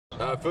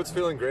Foot's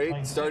feeling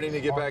great. Starting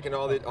to get back into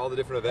all the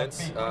different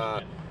events.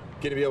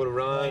 Getting to be able to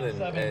run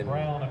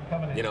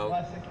and you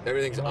know,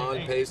 everything's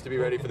on pace to be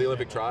ready for the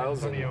Olympic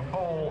trials. And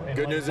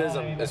good news is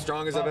I'm as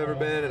strong as I've ever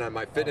been, and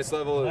my fitness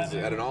level is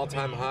at an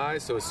all-time high.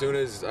 So as soon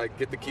as I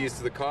get the keys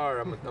to the car,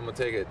 I'm gonna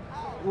take it.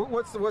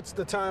 What's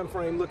the time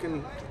frame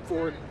looking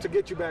for to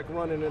get you back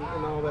running and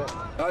all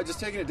that? Just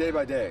taking it day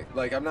by day.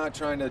 Like, I'm not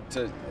trying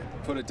to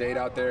put a date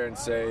out there and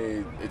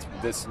say it's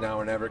this now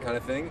or never kind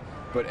of thing.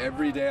 But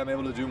every day I'm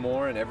able to do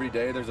more, and every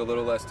day there's a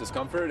little less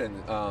discomfort.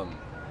 And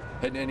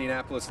heading to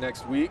Indianapolis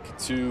next week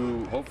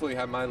to hopefully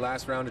have my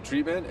last round of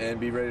treatment and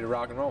be ready to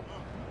rock and roll.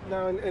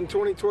 Now, in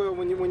 2012,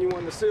 when you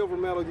won the silver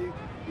medal,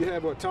 you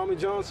had what, Tommy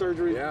John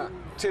surgery? Yeah.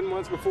 10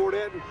 months before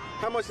that.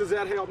 How much does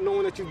that help,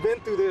 knowing that you've been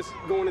through this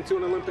going into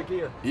an Olympic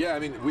year? Yeah, I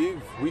mean, we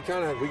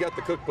got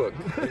the cookbook.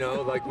 You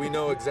know, like, we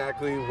know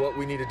exactly what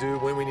we need to do,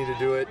 when we need to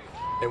do it,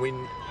 and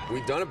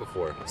we've done it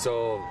before.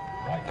 So,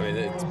 I mean,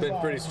 it's been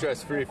pretty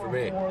stress-free for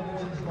me.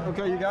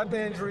 Okay, you got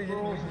the injury.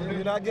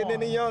 You're not getting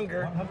any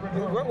younger.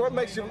 What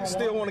makes you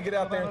still want to get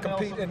out there and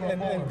compete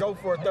and go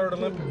for a third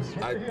Olympics?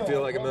 I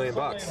feel like $1 million.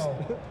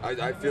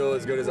 I feel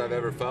as good as I've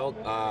ever felt.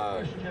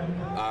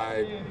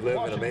 I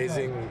live an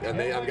amazing.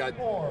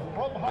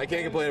 I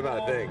can't complain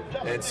about a thing.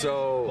 And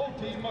so,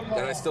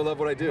 and I still love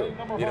what I do.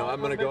 You know, I'm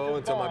going to go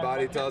until my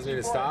body tells me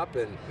to stop,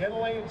 and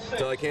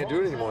until I can't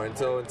do it anymore.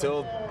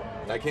 Until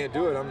I can't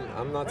do it,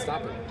 I'm not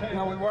stopping.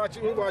 Now we watch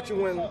you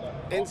win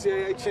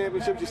NCAA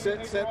championships.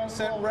 You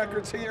set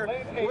records here.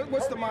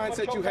 What's the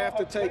mindset you have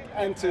to take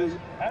into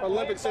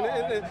Olympics,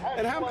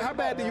 and how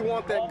bad do you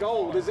want that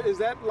gold? Is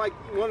that like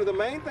one of the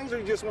main things, or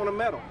you just want a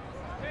medal?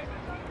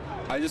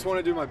 I just want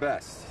to do my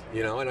best,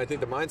 you know. And I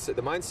think the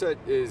mindset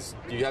is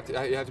you have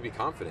to be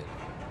confident,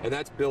 and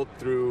that's built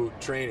through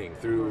training,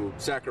 through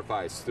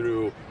sacrifice,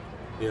 through,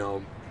 you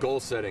know,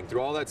 goal setting,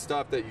 through all that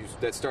stuff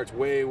that starts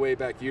way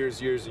back years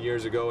and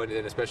years ago, and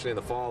especially in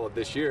the fall of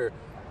this year.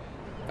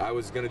 I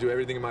was going to do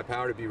everything in my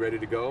power to be ready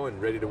to go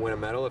and ready to win a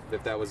medal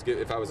if I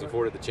was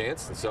afforded the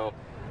chance. And so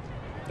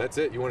that's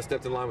it. You want to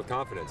step in line with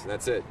confidence, and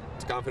that's it.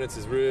 Confidence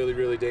is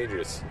really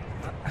dangerous.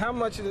 How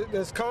much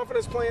does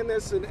confidence play in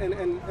this, and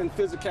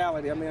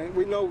physicality? I mean,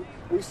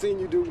 we've seen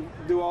you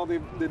do all the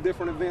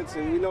different events,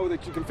 and we know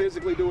that you can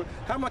physically do it.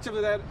 How much of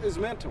that is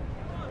mental?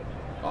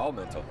 All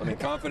mental. I mean,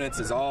 confidence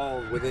is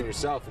all within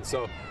yourself, and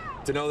so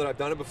to know that I've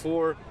done it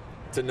before,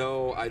 to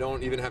know I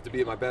don't even have to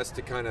be at my best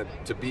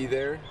to be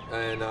there,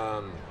 and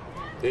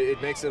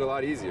it makes it a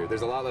lot easier.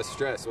 There's a lot less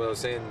stress. What I was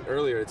saying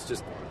earlier, it's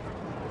just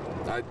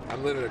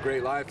I'm living a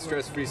great life,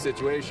 stress-free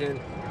situation.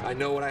 I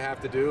know what I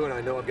have to do, and I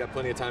know I've got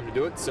plenty of time to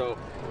do it. So,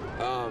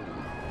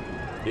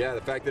 yeah,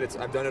 the fact that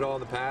I've done it all in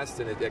the past,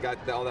 and I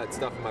got all that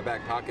stuff in my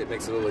back pocket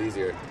makes it a little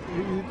easier.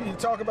 You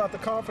talk about the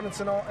confidence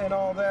and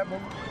all that, but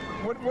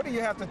what do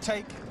you have to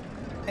take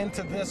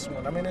into this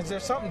one? I mean, is there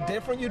something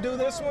different you do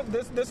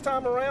this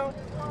time around?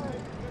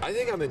 I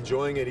think I'm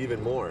enjoying it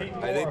even more.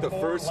 I think the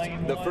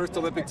first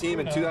Olympic team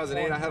in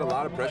 2008, I had a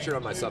lot of pressure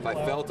on myself. I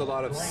felt a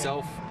lot of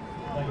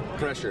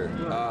self-pressure.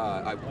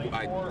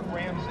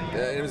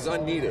 It was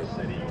unneeded.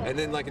 And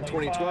then, like in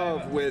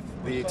 2012, with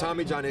the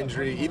Tommy John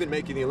injury, even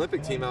making the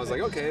Olympic team, I was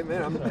like, okay,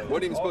 man, I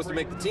wasn't even supposed to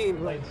make the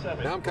team.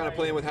 Now I'm kind of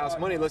playing with house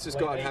money. Let's just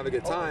go out and have a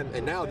good time.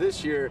 And now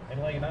this year,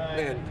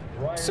 man,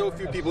 so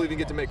few people even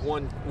get to make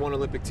one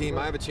Olympic team.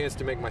 I have a chance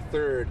to make my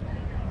third.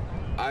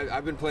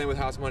 I've been playing with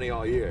house money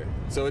all year,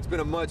 so it's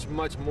been a much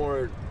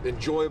more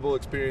enjoyable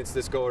experience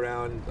this go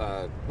around,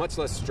 much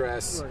less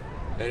stress,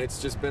 and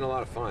it's just been a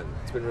lot of fun.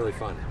 It's been really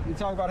fun. You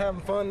talk about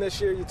having fun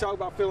this year. You talk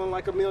about feeling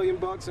like $1 million,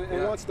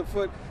 and once the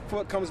foot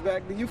comes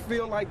back, do you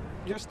feel like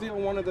you're still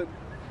one of the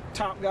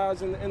top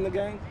guys in the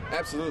game?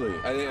 Absolutely.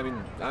 I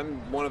mean,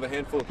 I'm one of a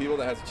handful of people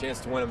that has a chance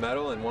to win a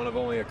medal, and one of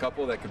only a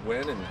couple that could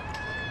win, and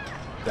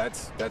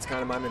that's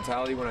kind of my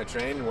mentality when I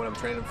train and what I'm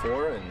training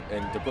for,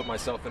 and to put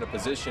myself in a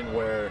position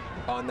where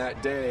on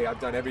that day I've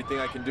done everything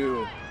I can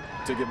do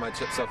to give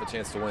myself a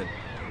chance to win.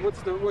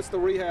 What's the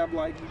rehab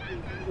like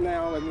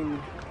now? I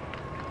mean,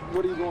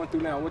 what are you going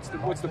through now? What's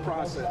the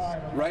process?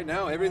 Right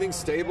now, everything's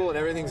stable and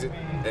everything's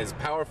as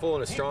powerful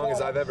and as strong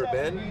as I've ever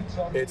been.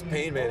 It's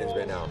pain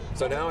management now.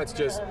 So now it's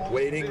just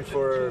waiting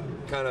for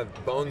kind of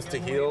bones to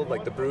heal,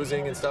 like the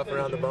bruising and stuff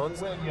around the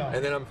bones,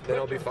 and then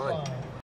I'll be fine.